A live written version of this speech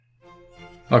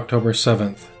October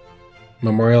 7th,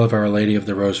 Memorial of Our Lady of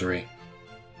the Rosary.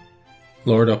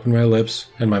 Lord, open my lips,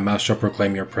 and my mouth shall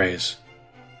proclaim your praise.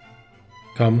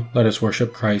 Come, let us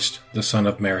worship Christ, the Son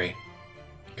of Mary.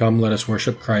 Come, let us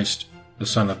worship Christ, the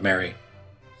Son of Mary.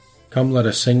 Come, let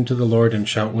us sing to the Lord and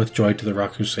shout with joy to the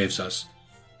Rock who saves us.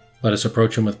 Let us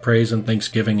approach him with praise and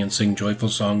thanksgiving and sing joyful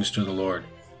songs to the Lord.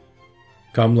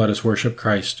 Come, let us worship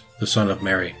Christ, the Son of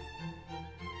Mary.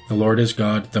 The Lord is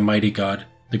God, the mighty God,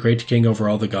 the great King over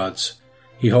all the gods.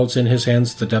 He holds in his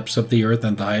hands the depths of the earth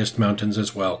and the highest mountains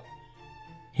as well.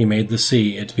 He made the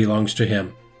sea, it belongs to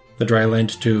him, the dry land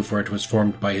too, for it was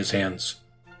formed by his hands.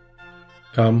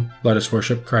 Come, let us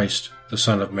worship Christ, the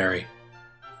Son of Mary.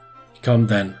 Come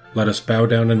then, let us bow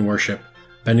down and worship,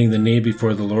 bending the knee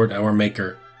before the Lord our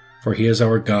Maker, for he is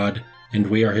our God, and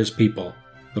we are his people,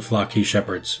 the flock he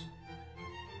shepherds.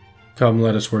 Come,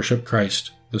 let us worship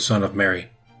Christ, the Son of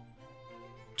Mary.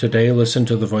 Today listen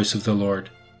to the voice of the Lord.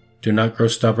 Do not grow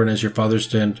stubborn as your fathers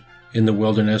did in the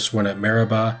wilderness, when at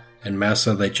Meribah and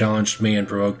Massah they challenged me and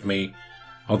provoked me,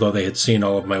 although they had seen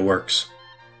all of my works.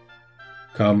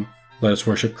 Come, let us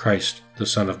worship Christ, the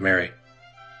Son of Mary.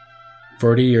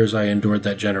 40 years I endured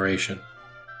that generation.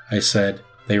 I said,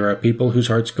 they are a people whose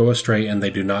hearts go astray, and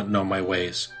they do not know my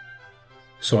ways.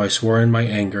 So I swore in my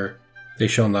anger, they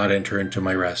shall not enter into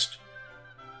my rest.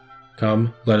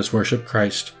 Come, let us worship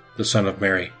Christ, the Son of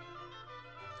Mary.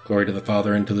 Glory to the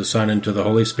Father, and to the Son, and to the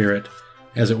Holy Spirit,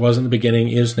 as it was in the beginning,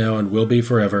 is now, and will be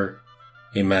forever.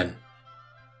 Amen.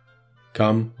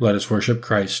 Come, let us worship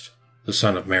Christ, the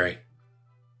Son of Mary.